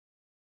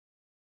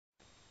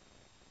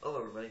Hello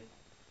everybody,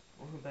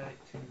 welcome back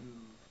to,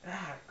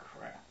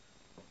 crap,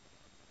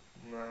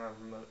 I'm not have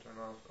remote turn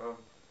off,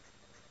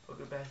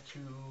 welcome back to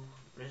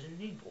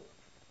Resident Evil.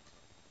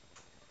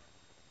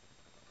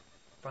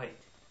 Fight,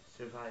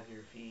 survive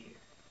your fear,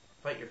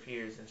 fight your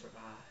fears and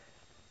survive.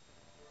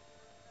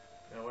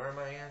 Now where am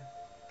I in?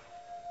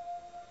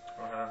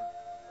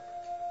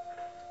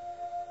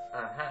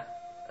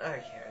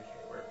 Okay,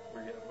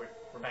 we're good,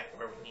 we're back to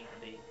where we need to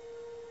be.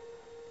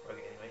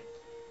 Okay, anyway,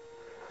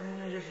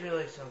 and I just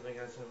realized something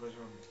I said was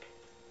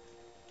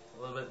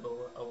a little bit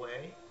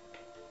away.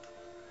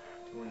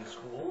 Doing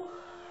school,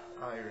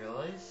 I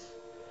realize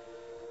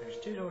there's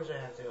two doors I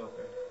have to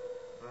open.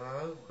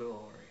 Oh,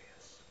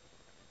 glorious.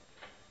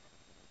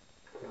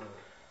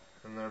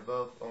 And they're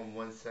both on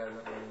one side of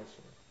the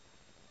mansion.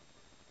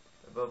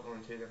 They're both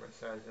on two different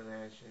sides of the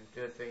mansion.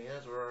 Good thing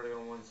is, we're already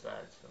on one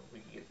side, so we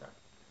can get that.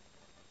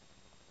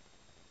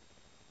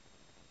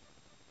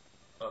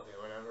 Okay,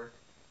 whatever.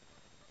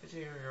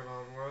 Continuing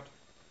onward.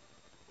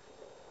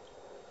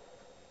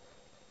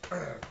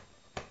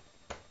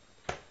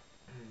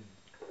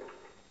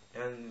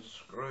 And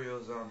screw you,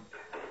 zombie.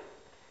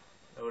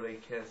 Nobody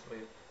cares for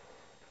you.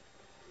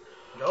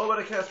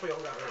 Nobody cares for you,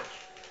 guys.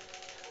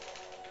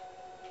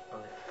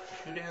 Okay,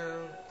 shoot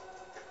down.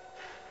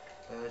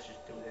 Let's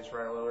just do this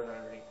right over there.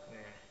 Nah.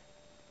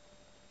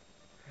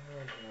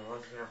 Okay,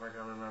 let's see if I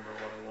can remember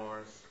what it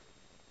was.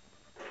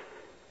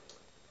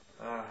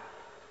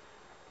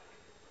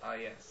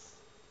 Yes.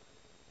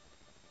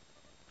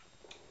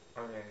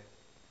 Okay.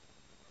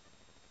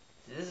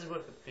 See, this is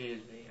what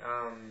confused me.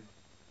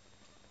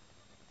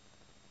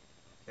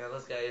 Now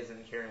this guy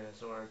isn't carrying a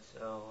sword,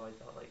 so I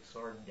thought, like,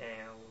 sword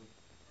down.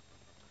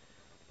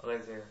 Oh,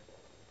 that's there.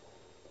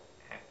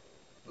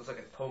 Looks like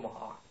a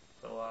tomahawk.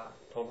 So,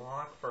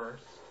 tomahawk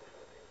first.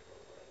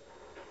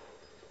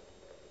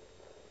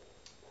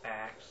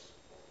 Axe.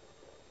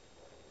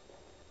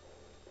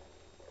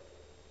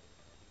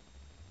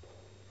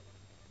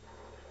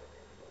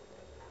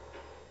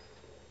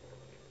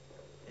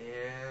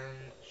 And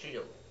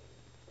shield.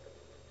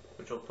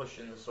 Which will push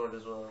in the sword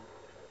as well.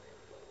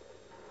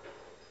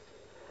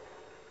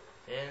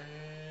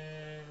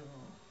 And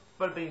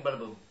bada bing, bada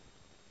boom.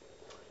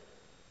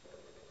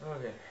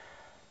 Okay.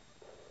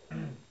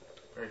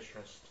 Very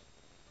stressed.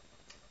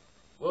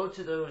 Woe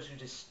to those who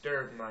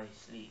disturb my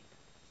sleep.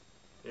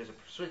 There's a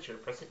switch here.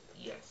 Press it.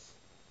 Yes.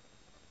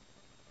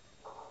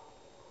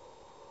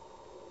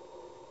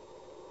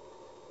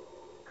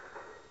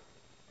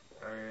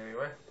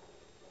 Anyway.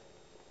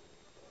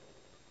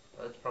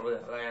 That's probably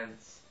that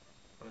lands.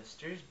 A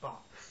mysterious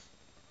box.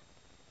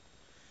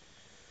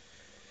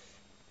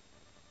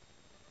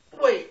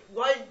 Wait,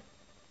 what?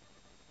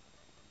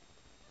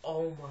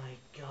 Oh my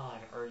god,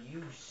 are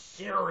you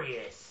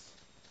serious?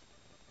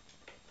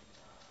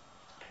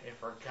 I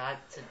forgot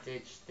to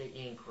ditch the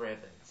ink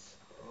ribbons.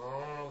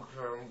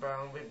 Okay,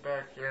 I'll be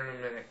back here in a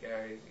minute,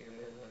 guys. In a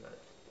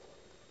minute.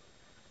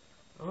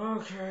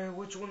 Okay,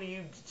 which one of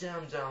you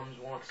dum-dums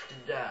wants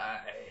to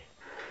die?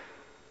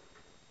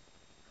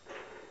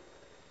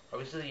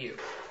 Obviously you.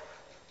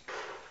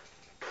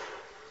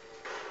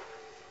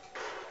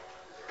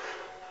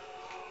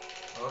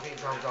 Okay,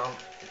 dum-dum.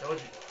 I told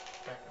you.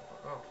 Back the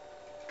fuck off.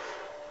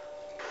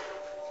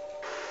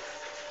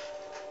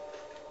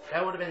 That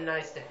would have been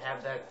nice to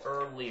have that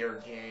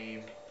earlier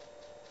game.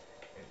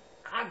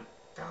 God,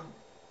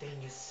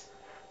 dingus.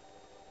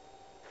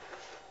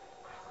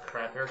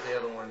 Crap, here's the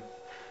other one.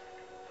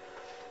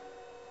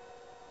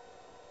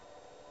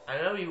 I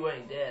know you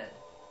ain't dead.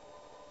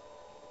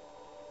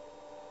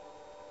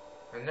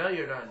 I know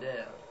you're not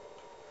dead.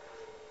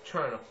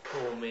 Trying to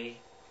fool me.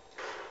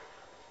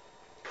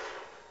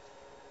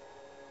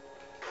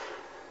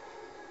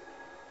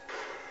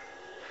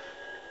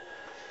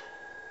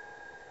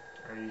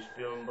 Are you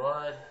spewing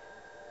blood?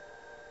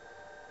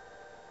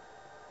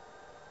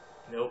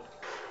 Nope.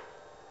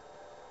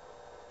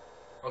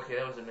 Okay,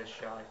 that was a missed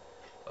shot.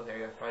 Okay, I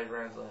got 5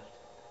 rounds left.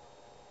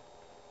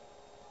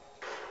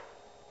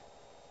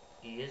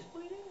 He is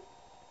bleeding?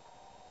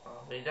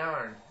 I'll be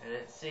darned. I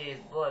didn't see his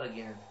blood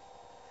again.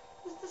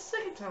 This is the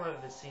second time I've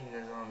ever seen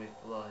the zombie's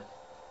blood.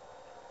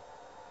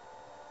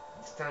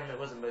 This time it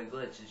wasn't by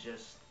glitch, it's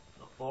just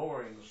the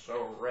flooring was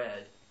so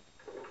red.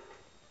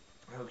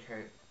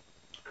 Okay.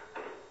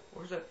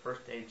 Where's that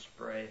first aid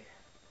spray?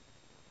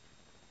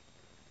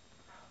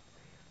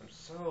 I'm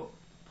so...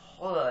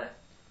 Hold on.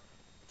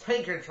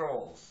 Tank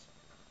controls!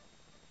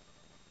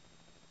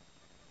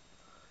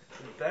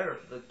 It's better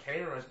if the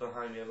camera's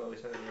behind me. I've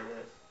always had to do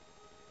this.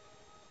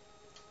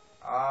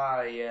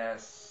 Ah,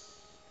 yes.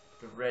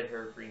 The red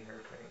hair, green hair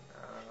thing.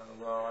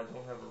 Well, I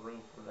don't have a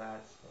room for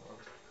that, so...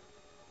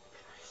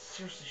 I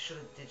seriously should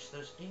have ditched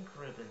those ink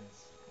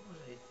ribbons. What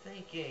was I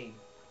thinking?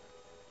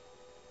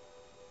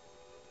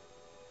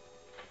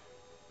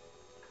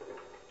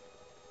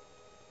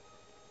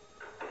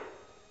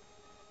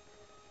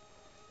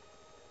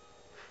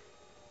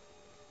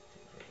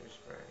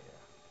 Spray, yeah.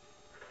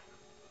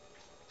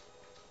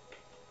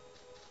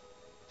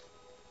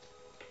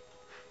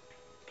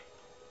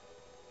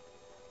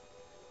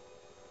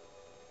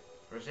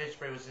 First aid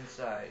spray was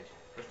inside.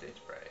 First aid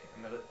spray.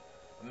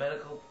 A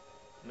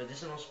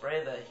medicinal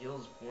spray that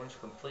heals wounds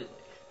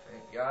completely.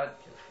 Thank God,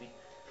 because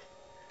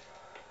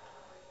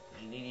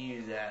we need to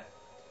use that.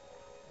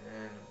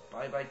 And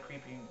bye-bye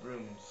creepy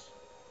rooms.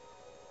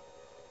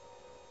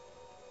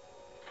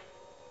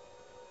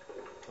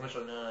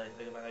 Actually, now that I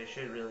think about it, I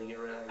should really get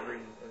rid of that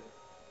green.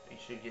 We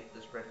should get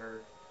this red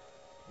herb.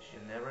 You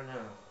should never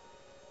know.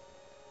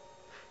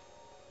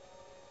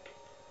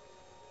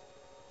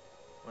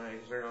 When I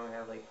certainly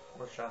have like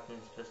 4 shots in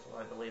this pistol,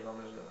 I believe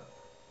I'm just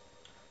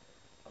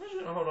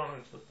gonna hold on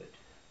until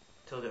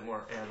I get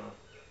more ammo.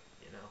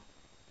 You know,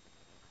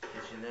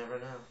 you should never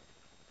know.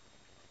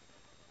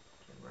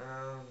 Turn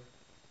around,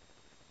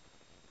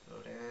 go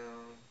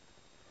down.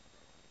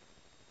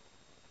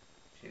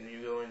 See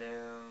you going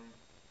down.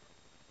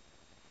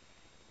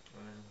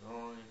 And it's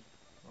long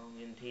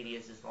and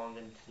tedious. It's long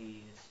and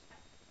tedious.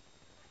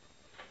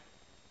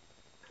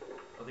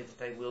 Okay,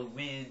 today we'll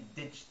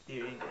ditch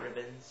the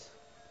ribbons.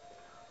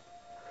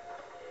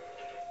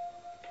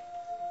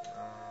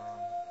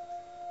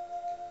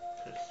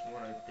 Could have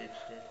sworn I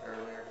ditched it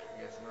earlier.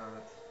 I guess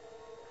not.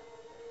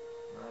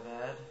 My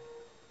bad.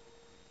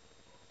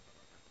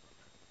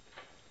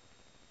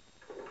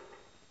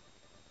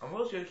 I'm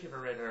always gonna keep a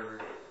red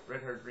herb,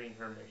 green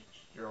herb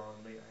mixture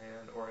on my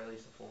hand, or at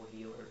least a full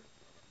healer.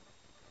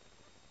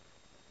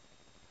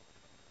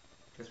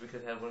 Because we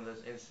could have one of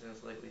those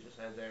incidents like we just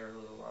had there a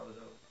little while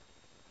ago.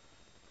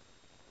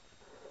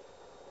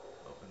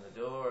 Open the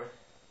door.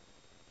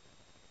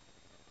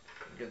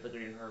 Get the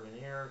green herb in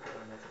here,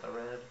 turn it to the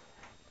red.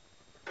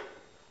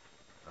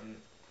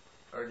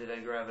 Or did I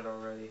grab it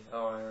already?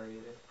 Oh, I already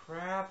did.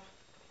 Crap!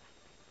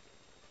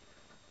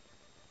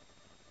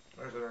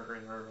 Where's our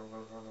green herb?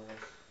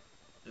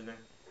 Isn't it?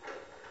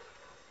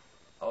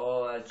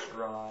 Oh, that's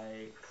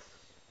right.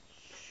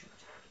 Shoot.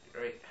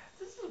 Right.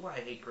 This is why I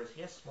hate Chris.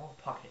 He has small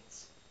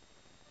pockets.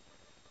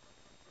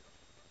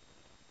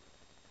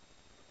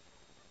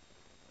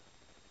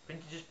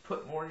 Couldn't you just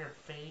put more in your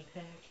fanny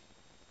pack?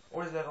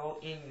 Or is that all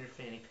in your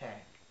fanny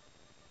pack?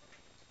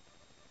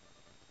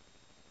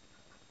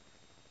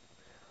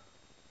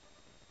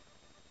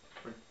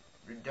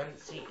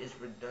 Redundancy is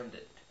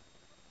redundant.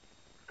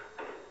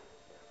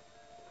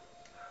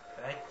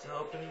 Back to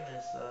opening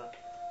this up.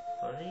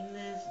 Putting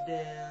this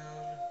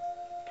down.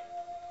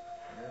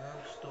 And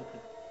I'm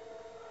stupid.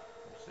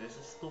 I'm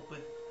seriously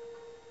stupid.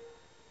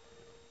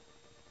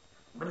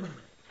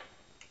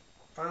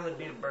 Finally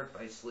beat a bird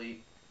by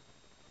sleep.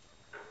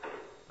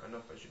 I don't know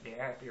if I should be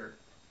happier.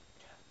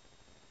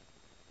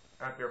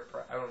 I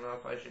don't know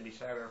if I should be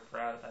sad or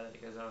proud about it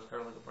because I was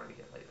kind of looking for to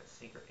get like a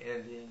secret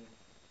ending.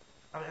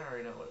 I mean, I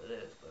already know what it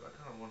is, but I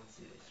kind of want to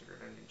see the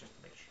secret ending just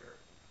to make sure.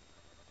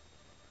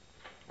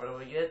 What do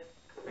I get?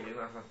 I get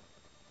nothing.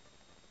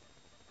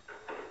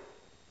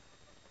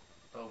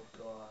 Oh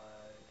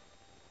god.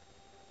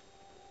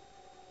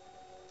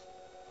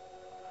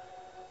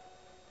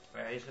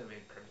 Yeah, he's gonna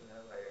be a Crimson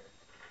Head later.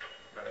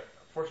 But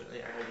unfortunately,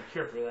 I have a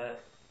cure for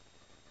that.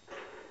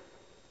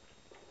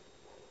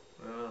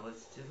 Well,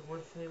 let's do the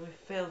one thing we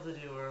failed to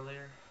do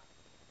earlier.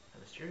 A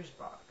mysterious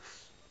box.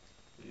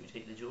 Will you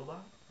take the jewelry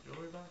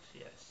box?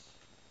 Yes.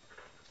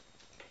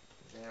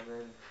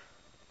 Examine.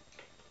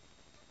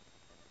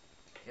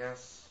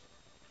 Yes.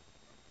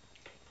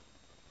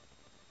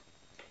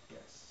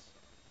 Yes.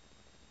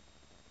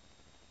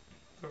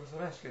 There was a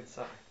mask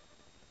inside.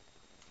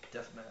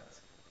 Death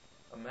mask.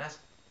 A mask,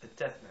 a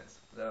death mask,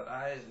 without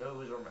eyes,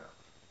 nose, or mouth.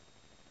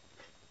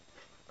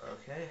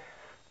 Okay.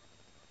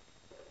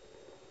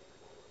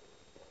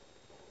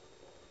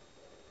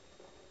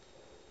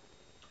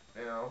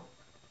 Now,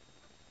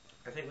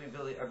 I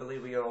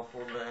believe we got all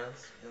 4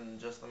 masks in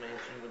just the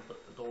mansion with the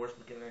doors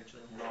we can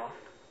actually unlock.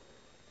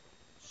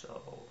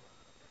 So,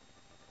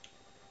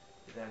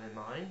 with that in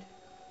mind.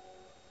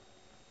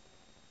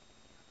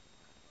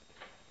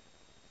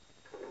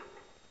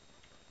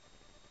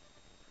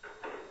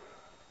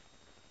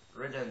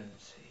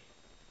 Redundancy.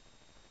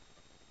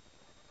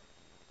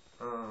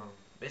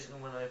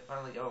 Basically when I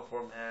finally get all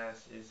 4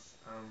 masks is,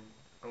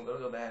 I'm gonna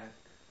go back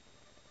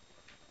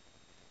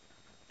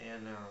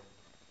and,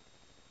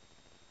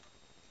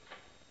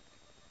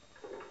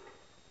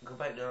 go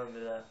back down to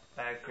that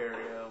back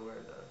area where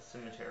the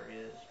cemetery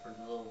is, for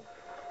the little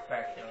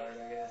backyard,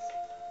 I guess.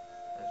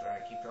 That's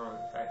right, I keep calling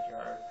it the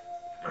backyard.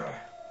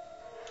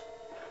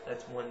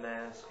 That's 1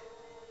 mask.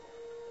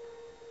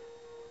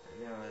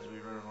 And now as we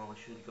run along, we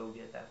should go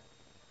get that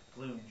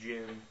blue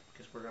gem,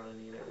 because we're gonna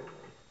need it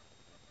really.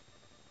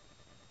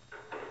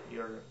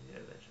 You're gonna need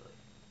it eventually.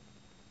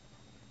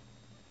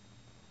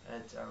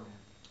 That's,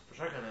 for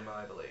shotgun ammo,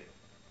 I believe.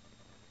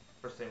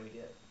 First thing we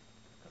get.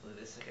 I believe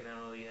the second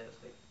ammo we get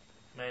is like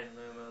magnum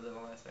ammo, then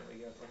the last thing we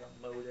get is like a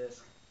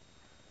Modisc.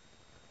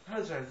 I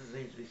was trying to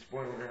seems to be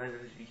spoiling the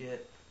items you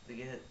get to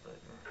get, but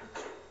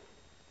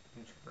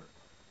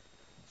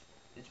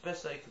it's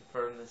best I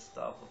confirm this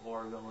stuff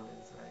before going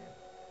insane.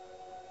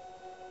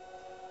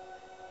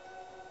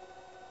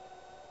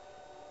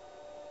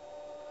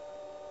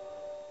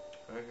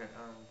 Okay,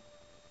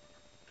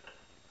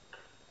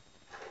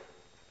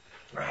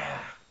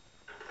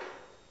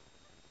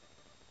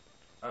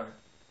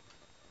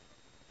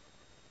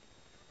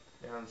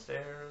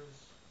 stairs.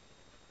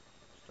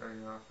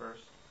 Starting off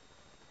first.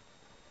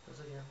 Once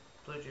again,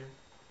 blue gym.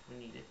 We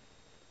need it.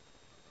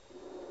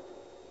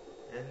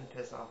 And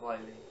piss off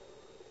lightning.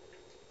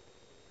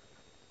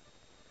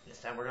 This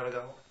time we're gonna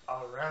go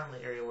around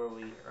the area where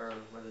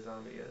where the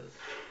zombie is.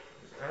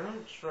 I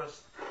don't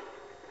trust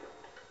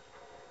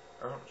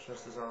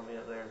the zombie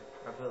up there.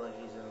 I feel like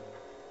he's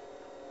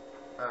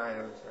I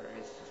know, sorry,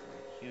 it's just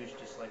a huge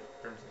dislike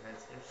for Crimson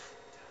Heads. There's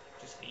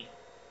just hate.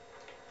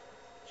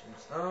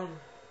 Gemstone.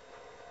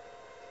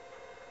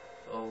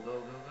 Go, go,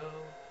 go, go.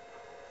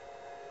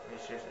 I mean,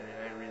 seriously,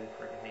 I really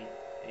freaking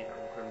hate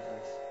on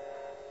Crimsons.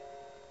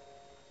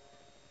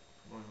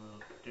 One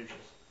little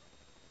douches.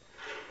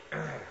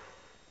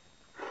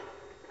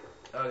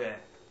 Okay.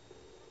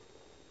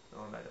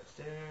 Going back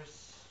upstairs.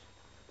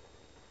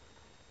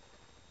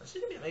 I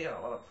seem to be making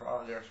a lot of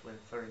progress with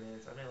 30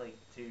 minutes. I made like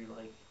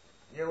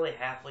nearly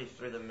halfway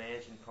through the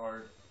mansion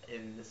part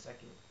in the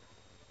second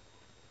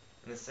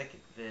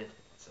vid.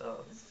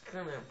 So this is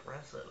kind of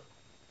impressive.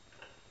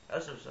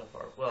 As of so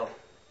far. Well,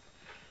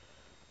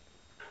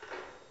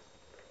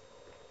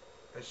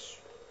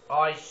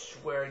 I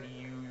swear to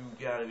you, you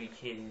gotta be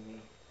kidding me.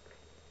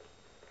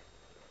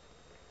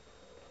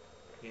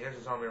 Okay, there's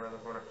a zombie around the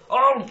corner.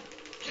 Oh,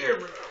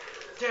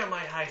 damn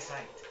my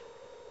eyesight.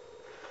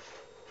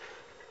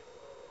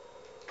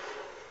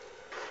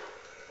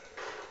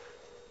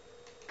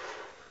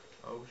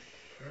 Oh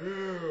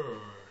shit.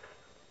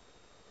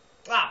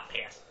 Ah,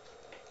 pass.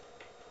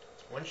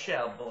 It's one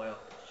shell, Boyle.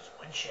 It's just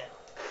one shell.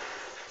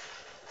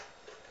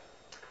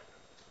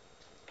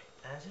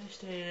 As I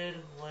stated,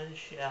 one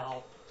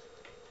shell.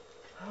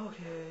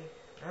 Okay.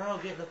 Oh,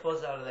 getting the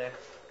fuzz out of there.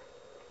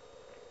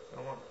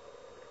 I want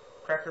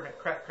Cracker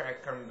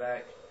McCrack coming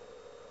back.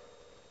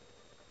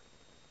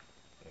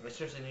 I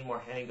seriously need more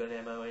handgun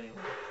ammo anyway.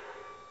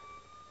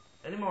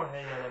 Any more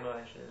handgun ammo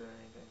actually than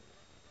anything.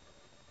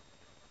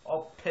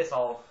 Oh, piss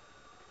off.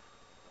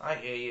 I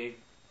hear you.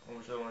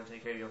 I still want to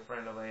take care of your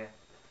friend over here.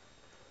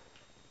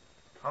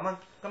 Come on,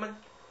 come on.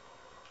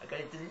 I got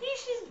a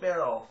delicious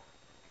barrel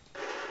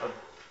of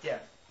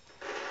death.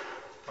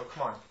 Oh,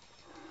 come on.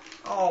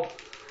 Oh,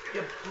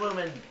 you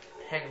bloomin'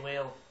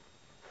 pinwheel.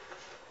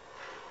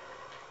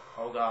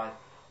 Oh god.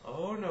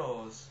 Oh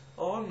noes.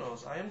 Oh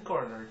noes. I am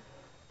cornered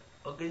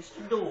against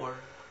the door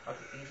I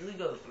could easily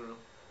go through.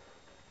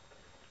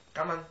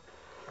 Come on.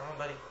 Come on,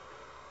 buddy.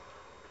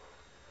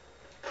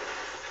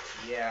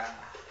 Yeah.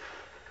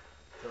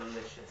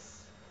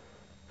 Delicious.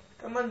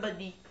 Come on,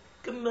 buddy.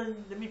 Come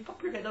on. Let me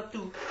pop your head up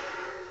too.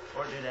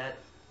 Or do that.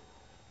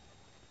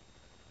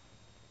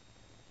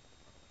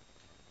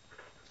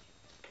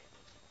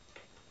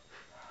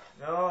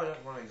 No, I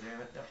don't want to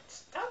examine it. No,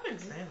 stop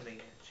examining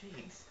it.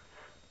 Jeez.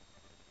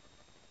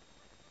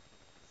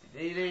 Is he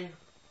bleeding? Is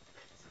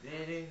he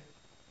bleeding?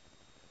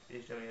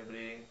 Please tell me you're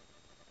bleeding.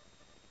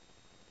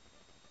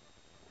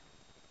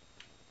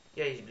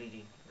 Yeah, he's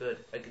bleeding. Good.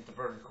 I get the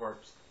burned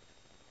corpse.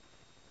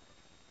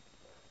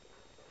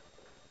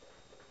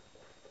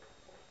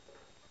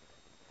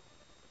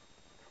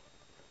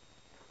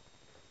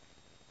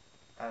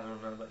 I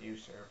don't know about you,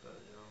 sir, but I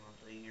don't know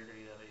if you're gonna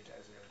get any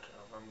attacks against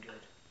yourself. I'm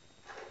good.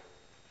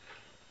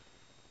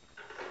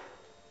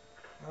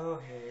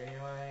 Okay,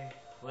 anyway.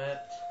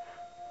 Flipped.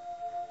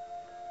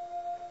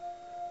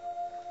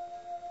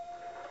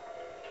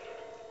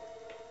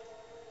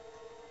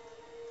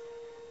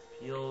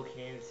 Peel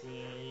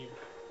canteen.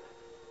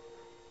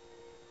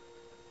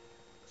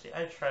 See,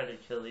 I tried to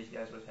kill these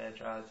guys with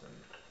headshots,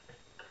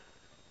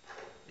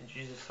 and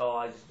Jesus saw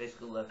I just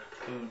basically left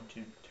two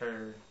to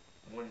turn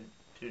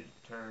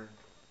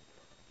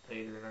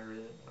later, and I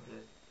really wanted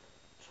it.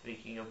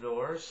 Speaking of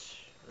doors,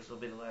 this will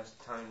be the last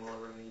time we'll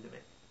ever need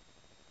them.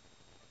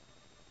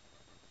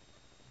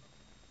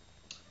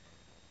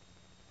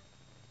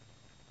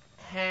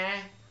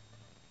 Huh?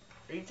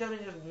 Are you telling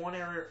me there's one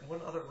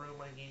other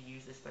room I need to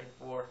use this thing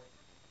for?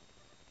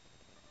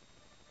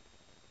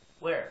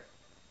 Where?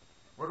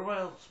 Where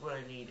else would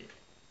I need it?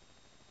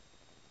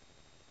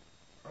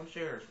 I'm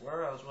serious.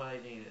 Where else would I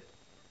need it?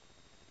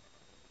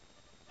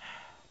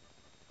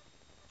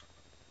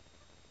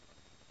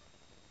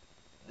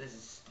 This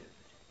is stupid.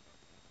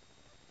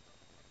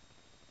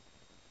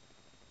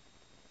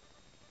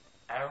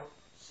 I don't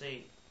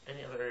see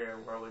any other area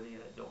where I would need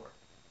a door.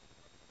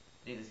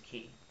 Need this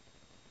key.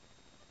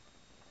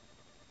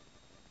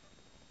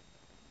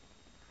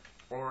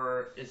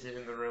 Or is it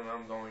in the room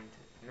I'm going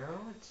to? No,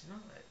 it's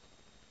not.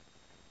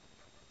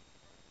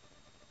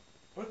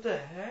 What the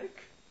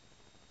heck?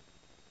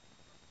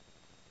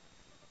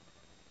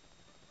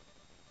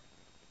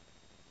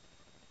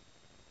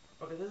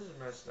 Okay, this is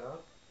messed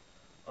up.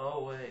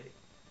 Oh, wait.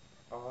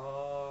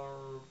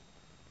 Oh,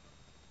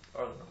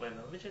 no, wait,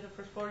 no. Let me check the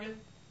first floor again.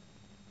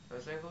 The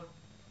second floor?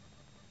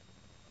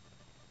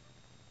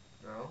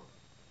 No.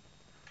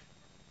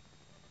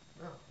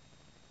 No.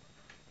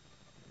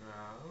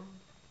 No.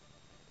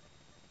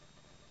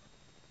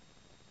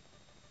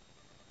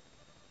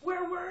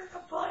 Where the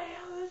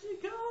hell does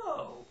it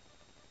go?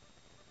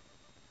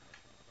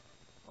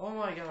 Oh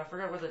my god, I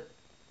forgot where the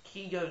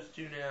key goes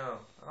to now?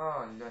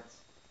 Oh, nuts.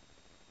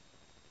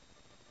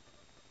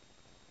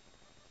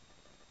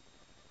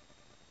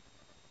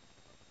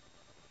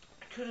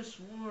 I could have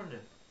sworn.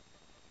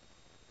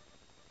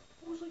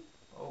 I was like,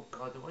 oh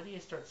god, do I need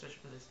to start searching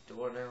for this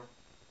door now?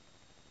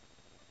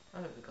 I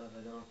hope to god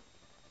I don't.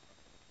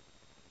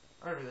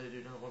 I really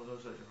do not want to go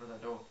searching for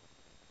that door.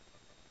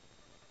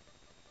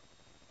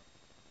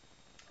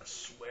 I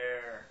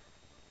swear.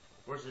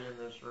 Where's it in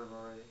this room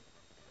already?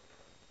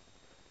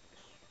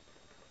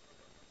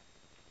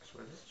 I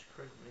swear, this is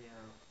creeping me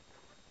out.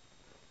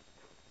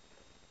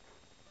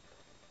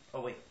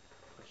 Oh wait,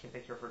 I can't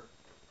take care for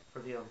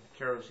the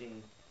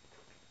kerosene.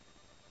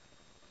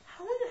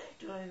 How the heck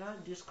do I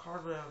not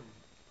discard my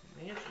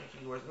mansion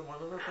key? Was there one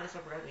other place I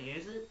forgot to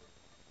use it?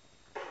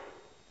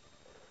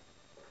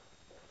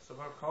 So if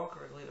I recall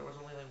correctly, there was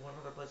only like one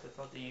other place I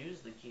thought to use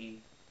the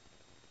key.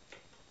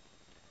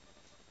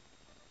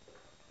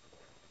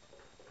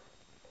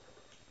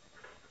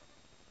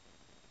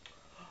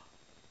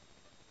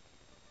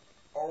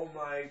 Oh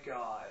my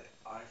god,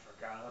 I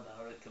forgot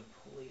about it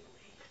completely.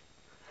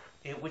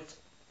 It was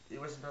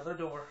another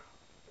door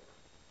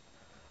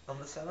on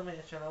the side of the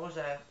mansion I was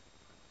at.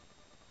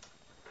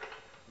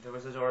 There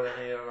was a door that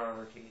needed an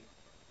armor key.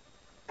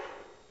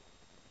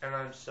 And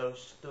I'm so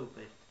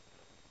stupid.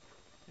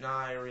 Now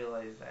I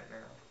realize that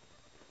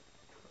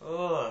now.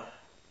 Ugh.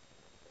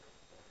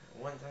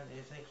 One time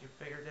you think you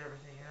figured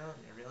everything out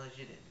and you realize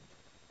you didn't.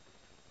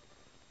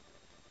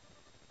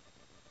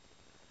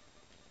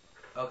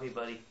 Okay,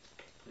 buddy.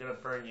 I'm gonna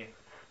burn you.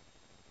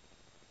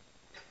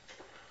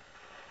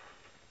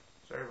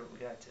 Sorry, but we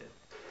got to.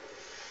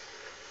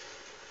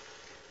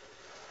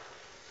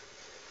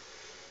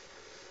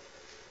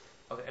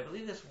 Okay, I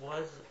believe this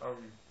was,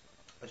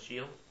 a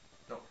shield.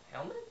 No,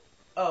 helmet?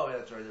 Oh, yeah,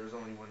 that's right. There was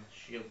only one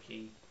shield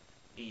key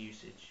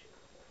usage.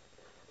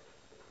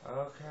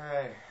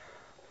 Okay.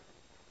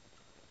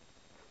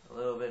 A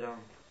little bit,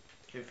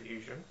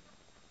 confusion.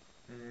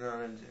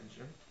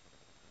 Non-intention.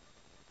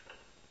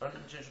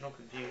 Unintentional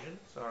confusion.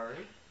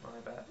 Sorry. My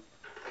bad.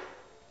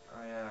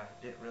 I,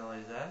 didn't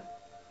realize that.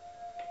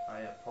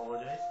 I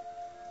apologize.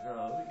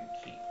 No, you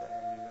keep that.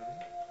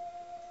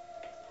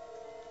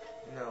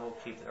 No, we'll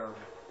keep,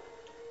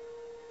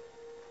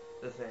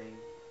 the thing.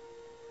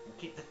 We'll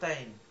keep the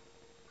thing.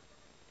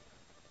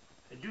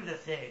 Do the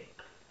thing.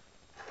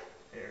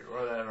 Here,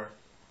 whatever.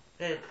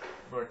 Hey,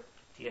 more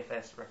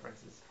TFS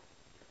references.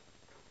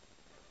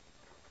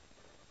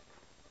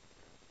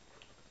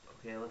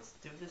 Okay, let's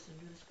do this and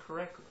do this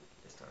correctly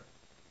this time.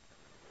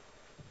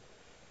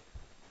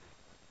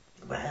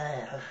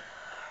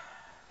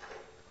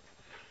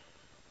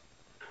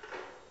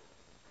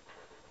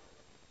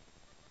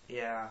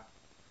 Yeah,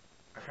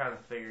 I kind of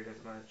figured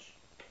as much.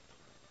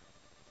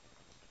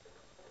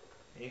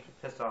 You can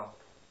piss off.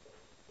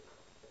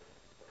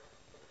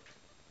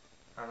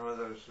 I know what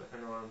I'm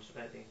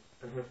expecting.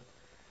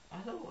 I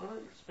don't know what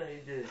I'm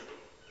expecting.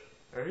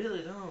 I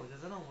really don't,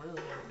 because I don't really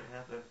know what to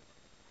happen.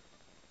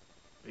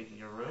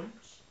 Speaking of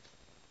rooms,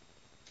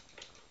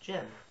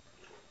 gem.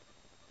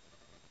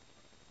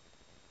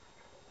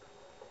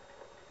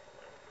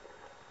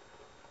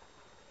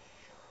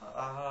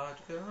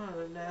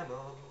 Shotgun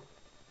ammo.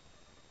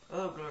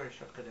 Oh, glory,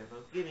 shotgun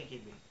ammo. Gimme,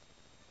 gimme.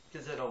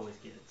 Because it always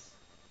gets.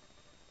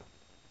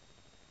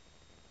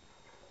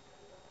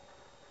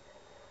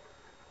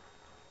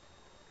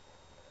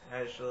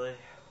 Actually,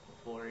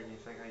 before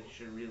anything, I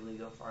should really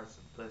go find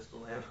some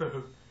pistol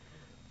ammo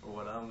for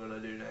what I'm gonna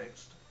do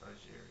next. I'm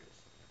serious.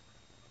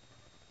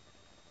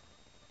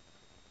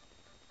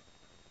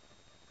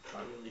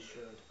 I really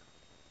should.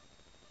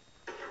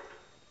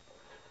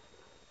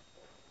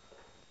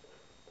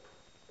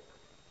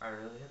 I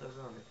really hit those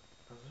on me.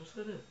 I was just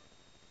gonna do.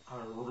 I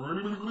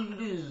really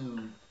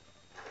do.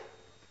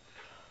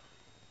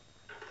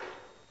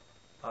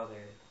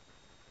 Okay.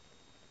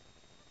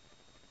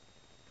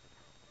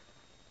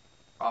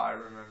 I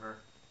remember.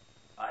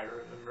 I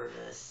remember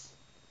this.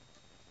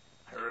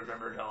 I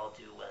remember it all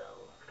too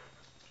well.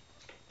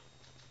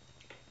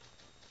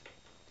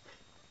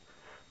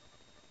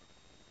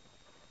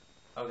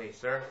 Okay,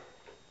 sir.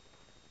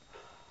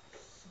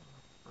 Son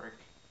of a brick.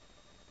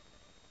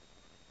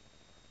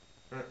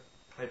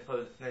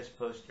 Nice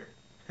poster.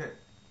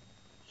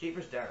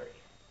 Keeper's Diary.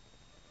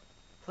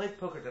 Played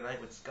poker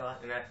tonight with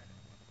Scott and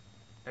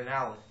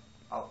Alan.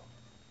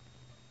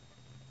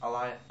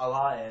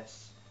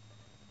 Elias.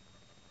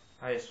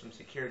 Elias from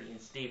security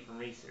and Steve from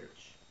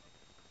research.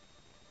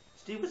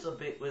 Steve was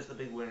the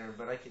big winner,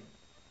 but I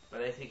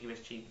think he was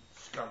cheating.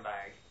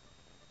 Scumbag.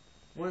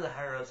 One of the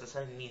higher ups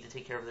assigned me to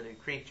take care of the new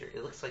creature.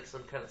 It looks like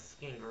some kind of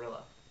skiing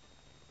gorilla.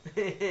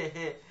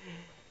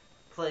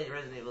 Played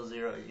Resident Evil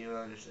 0, you don't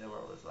understand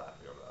what I was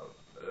laughing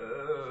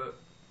about.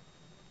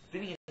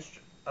 Fitting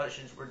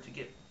instructions were to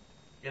give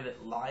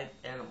it live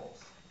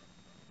animals.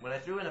 When I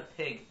threw in a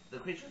pig, the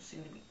creature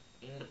seemed to be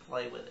to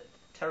play with it,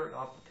 tearing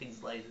off the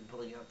pig's legs and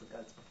pulling out the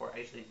guts before it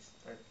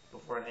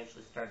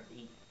actually started to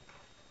eat.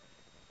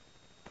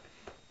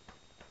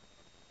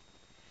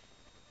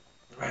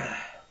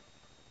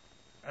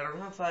 I don't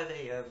know. around 5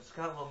 a.m.,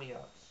 Scott woke me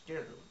up,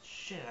 scared the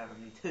shit out of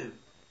me too.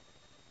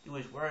 He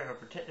was wearing a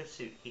protective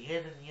suit. He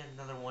handed me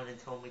another one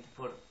and told me to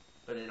put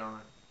it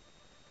on.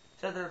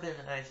 Said there had been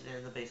an accident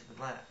in the basement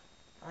lab.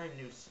 I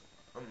knew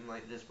something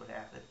like this would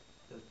happen.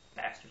 Those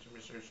bastards in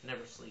research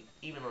never sleep,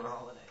 even on a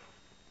holiday.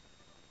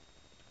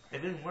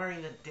 I've been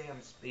wearing a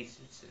damn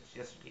spacesuit since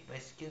yesterday. My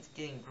skin's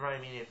getting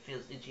grimy and it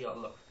feels itchy all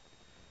over.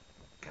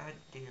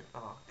 Goddamn,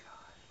 oh god.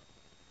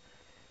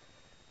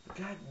 The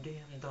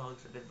goddamn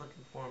dogs have been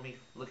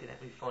looking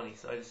at me funny,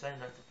 so I decided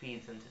not to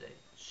feed them today.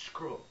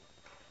 Screw 'em.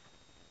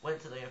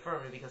 Went to the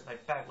infirmary because my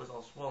back was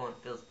all swollen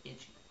and feels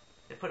itchy.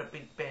 They put a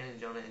big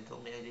bandage on it and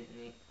told me I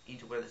didn't need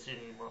to wear the suit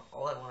anymore.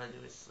 All I want to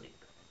do is sleep.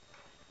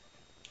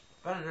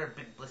 Found another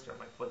big blister on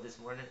my foot this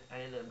morning.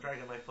 I ended up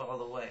dragging my foot all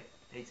the way.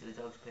 Paid to the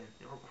dog's pen.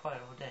 They were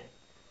quiet all day,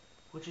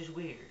 which is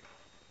weird.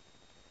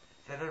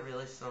 Then I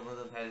realized some of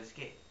them had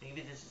escaped.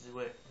 Maybe this is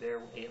their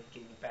way of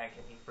getting back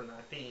at me for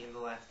not feeding in the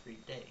last 3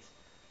 days.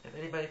 If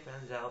anybody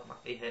finds out,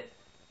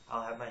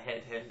 I'll have my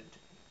head handed to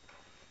me.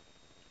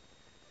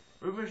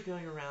 Rumors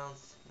going around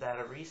that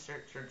a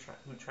researcher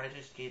who tried to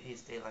escape the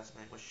estate last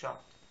night was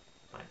shot.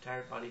 My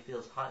entire body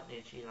feels hot and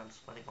itchy, and I'm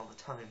sweating all the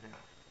time now.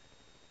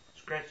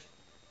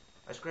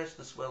 I scratched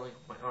the swelling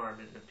of my arm,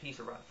 and a piece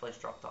of rotten flesh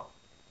dropped off.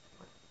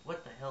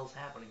 What the hell's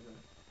happening to me?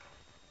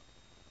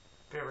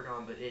 Fever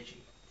gone, but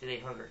itchy. Today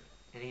hungry,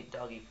 and eat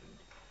doggy food.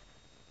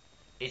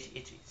 Itchy,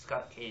 itchy.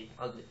 Scott came,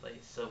 ugly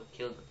place, so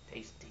killed him.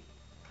 Tasty.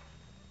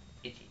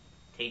 Itchy,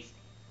 tasty.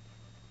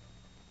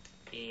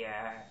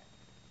 Yeah.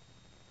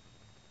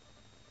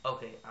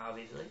 Okay,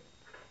 obviously,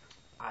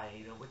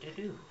 I know what to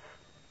do.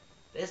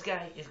 This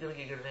guy is gonna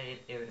get a grenade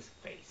in his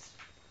face.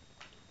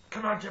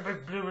 Come on, you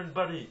big bloomin'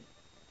 buddy.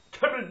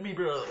 Come at me,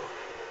 bro.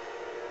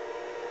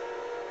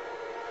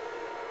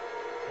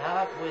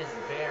 That was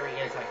very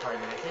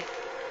anticlimactic.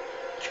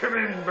 Come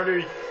in,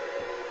 buddy.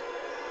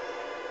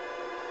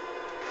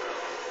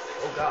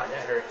 Oh god,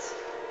 that hurts.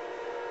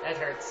 That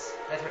hurts.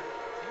 That hurts.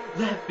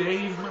 That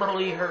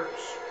really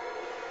hurts.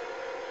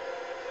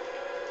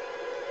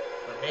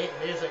 I hate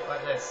music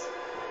like this.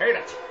 I hate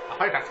it. I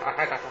hate it.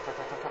 I hate it.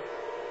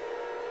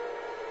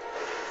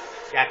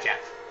 Gotcha.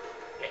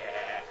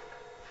 Yeah.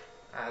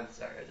 I'm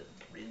sorry, I just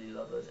really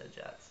love those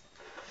headshots.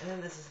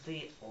 And this is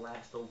the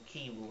last old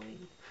key we'll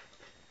need.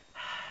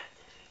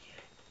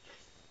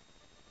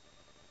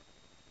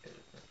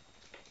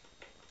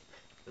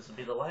 This will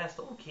be the last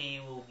old key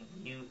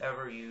you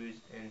ever use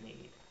and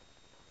need.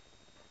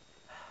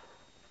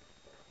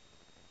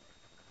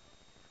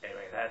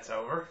 Anyway, that's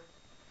over.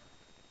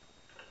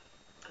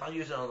 I'll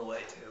use it on the way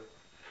too.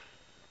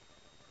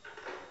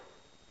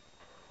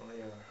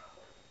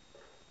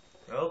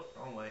 Oh,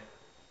 wrong way.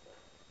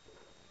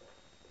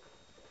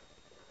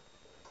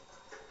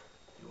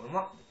 You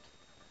unlocked it.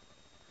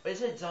 But it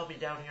said zombie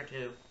down here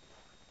too.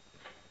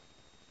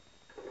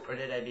 Or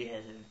did I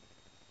behead him?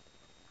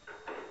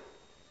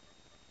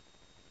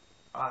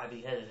 I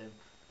beheaded him.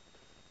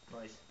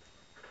 Nice.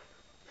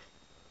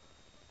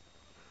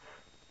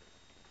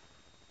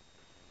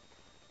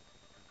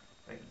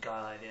 Thank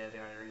God I did.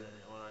 I really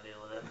didn't want to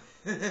deal with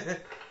him.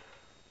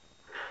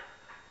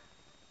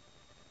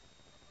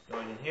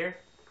 Going in here.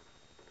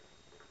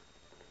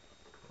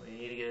 We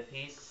need to get a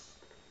piece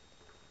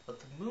of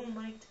the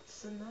Moonlight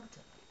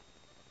Sonata.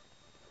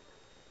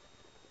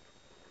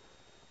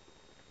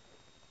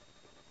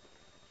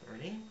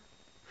 Turning.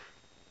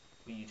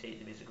 Will you take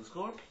the musical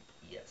score?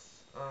 Yes.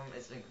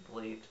 It's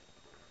incomplete.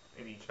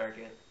 Maybe you check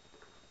it.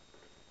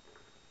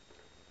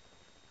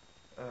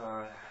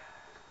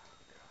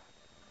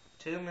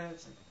 2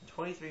 minutes,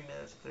 23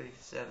 minutes,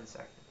 37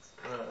 seconds.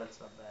 That's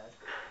not bad.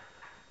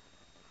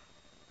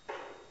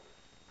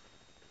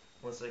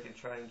 Unless I can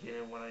try and get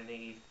in what I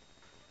need.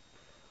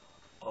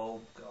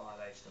 Oh god,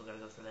 I still gotta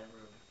go to that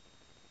room.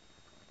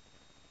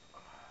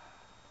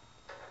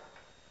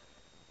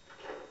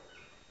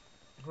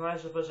 Well, I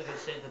suppose I could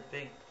save the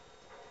big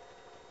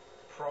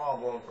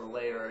problem for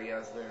later, I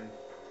guess, then.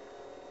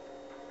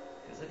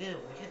 Because again,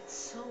 we get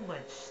so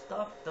much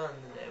stuff done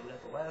today. We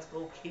got the last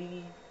old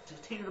key to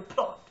continue the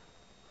plot.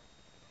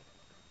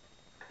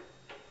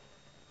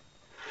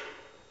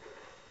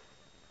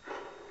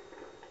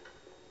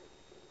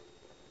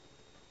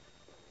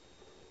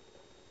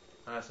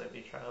 Honestly, if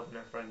you try to open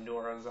that front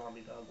door, a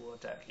zombie dog will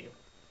attack you.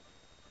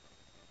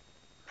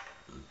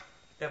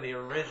 Yeah, the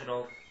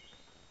original.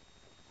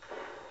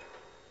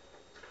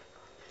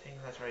 Dang,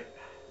 that's right.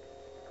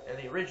 And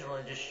the original,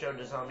 it just showed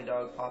the zombie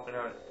dog popping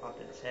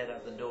its head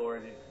out the door,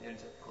 and it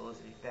ends up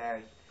closing it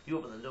back. You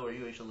open the door,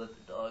 you actually let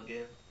the dog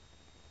in.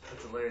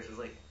 That's hilarious. It's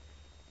like,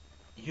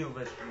 you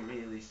must be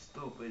really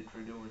stupid for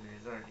doing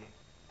this, aren't you?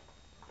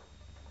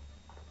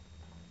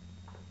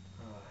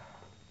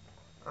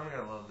 I'm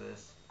gonna love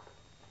this.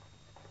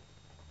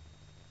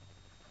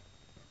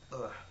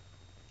 Ugh.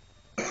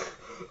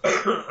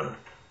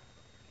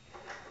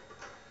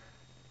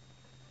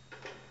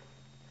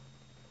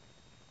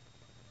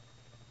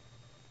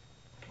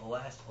 The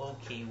last old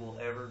key we'll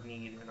ever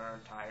need in our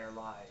entire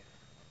life.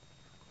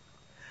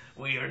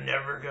 We are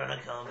never gonna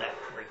come back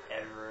for it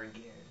ever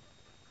again.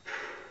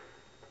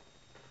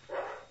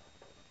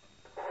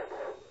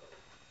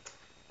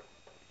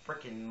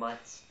 frickin'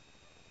 mutts.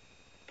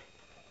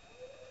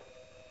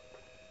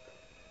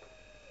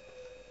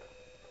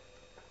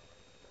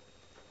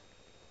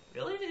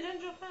 Really? They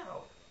didn't jump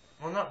out.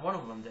 Well, not one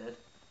of them did.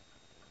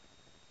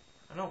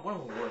 I know one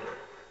of them would.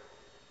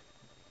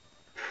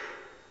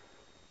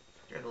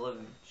 Scared the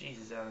living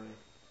Jesus out of me.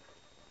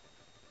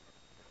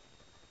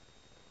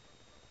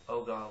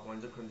 Oh god,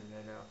 when's the Crimson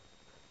Knight now?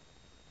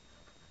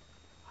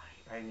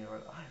 I knew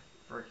it. I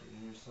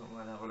freaking knew something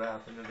like that would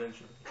happen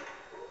eventually.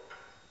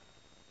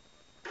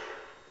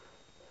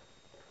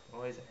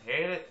 Always, I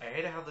hate it. I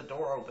hate how the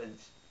door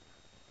opens.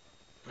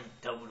 The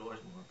double door's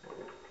more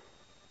important.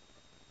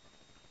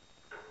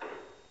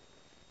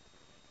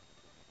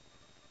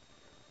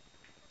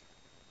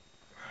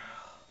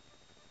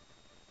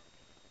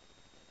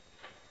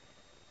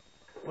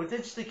 We'll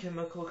ditch the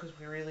chemical because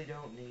we really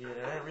don't need it.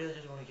 I really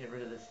just want to get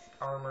rid of this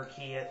armor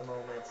key at the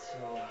moment,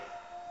 so...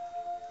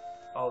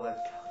 Oh,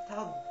 that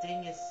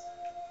dingus.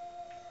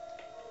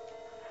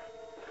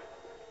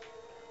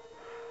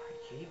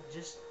 I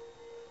just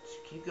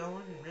keep going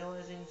and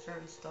realizing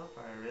certain stuff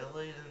I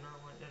really do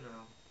not want to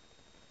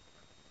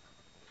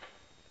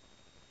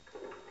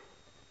know.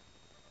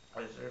 I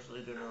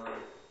seriously do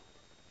not.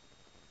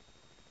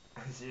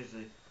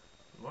 Seriously.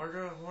 The more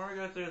I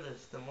go through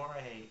this, the more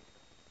I hate.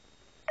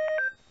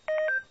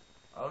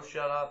 Oh,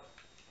 shut up.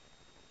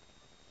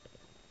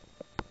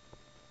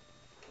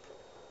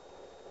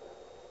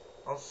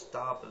 I'll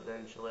stop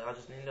eventually. I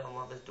just need to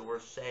unlock this door,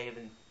 save,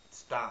 and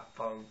stop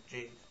phone.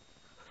 Jeez.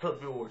 Of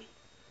yours.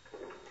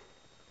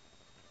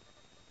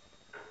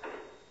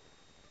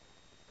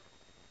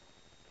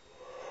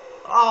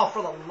 Oh,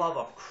 for the love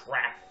of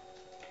crap.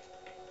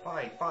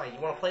 Fine, fine. You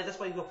want to play it this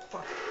way? You go,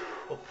 fuck.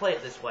 We'll play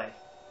it this way.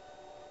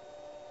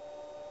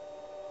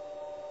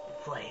 We'll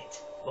play it.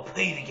 We'll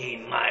play the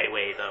game my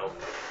way, though.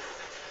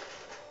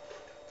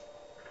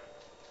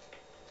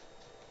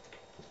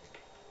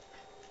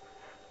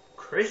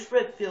 Chris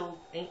Redfield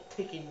ain't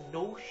taking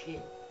no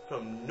shit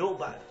from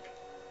nobody.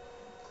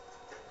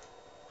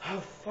 Oh,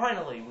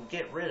 finally, we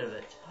get rid of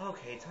it.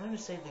 Okay, time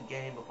to save the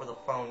game before the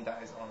phone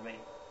dies on me.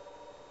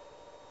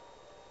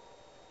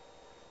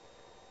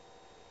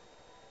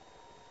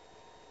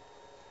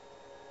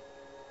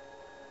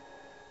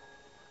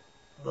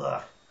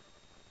 Ugh.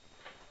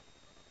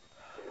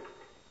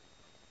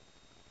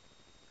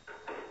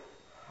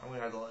 I'm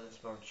gonna have to let this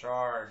phone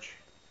charge.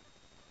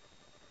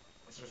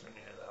 Seriously,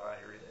 though, I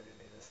really do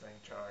need this thing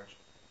charged.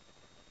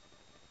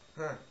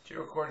 Huh, 2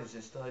 recordings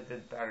is still a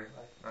good battery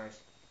life. Nice.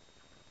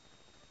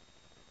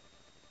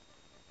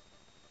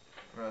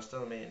 Well,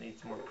 still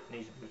needs a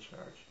good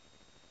charge.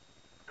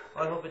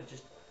 Well, I hope it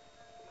just...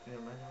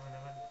 Never mind.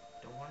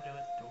 Don't want to do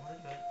it. Don't want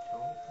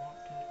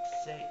to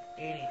say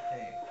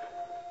anything.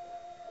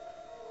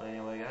 But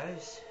anyway,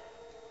 guys.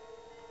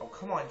 Oh,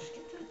 come on. Just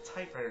get to the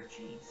typewriter.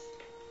 Jeez.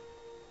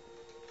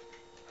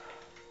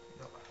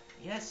 No.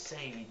 Yes,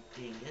 save you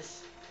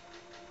dingus.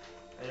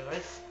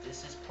 Anyways,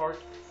 this is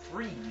part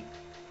 3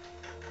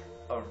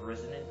 of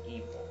Resident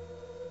Evil.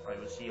 I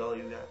will see all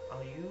you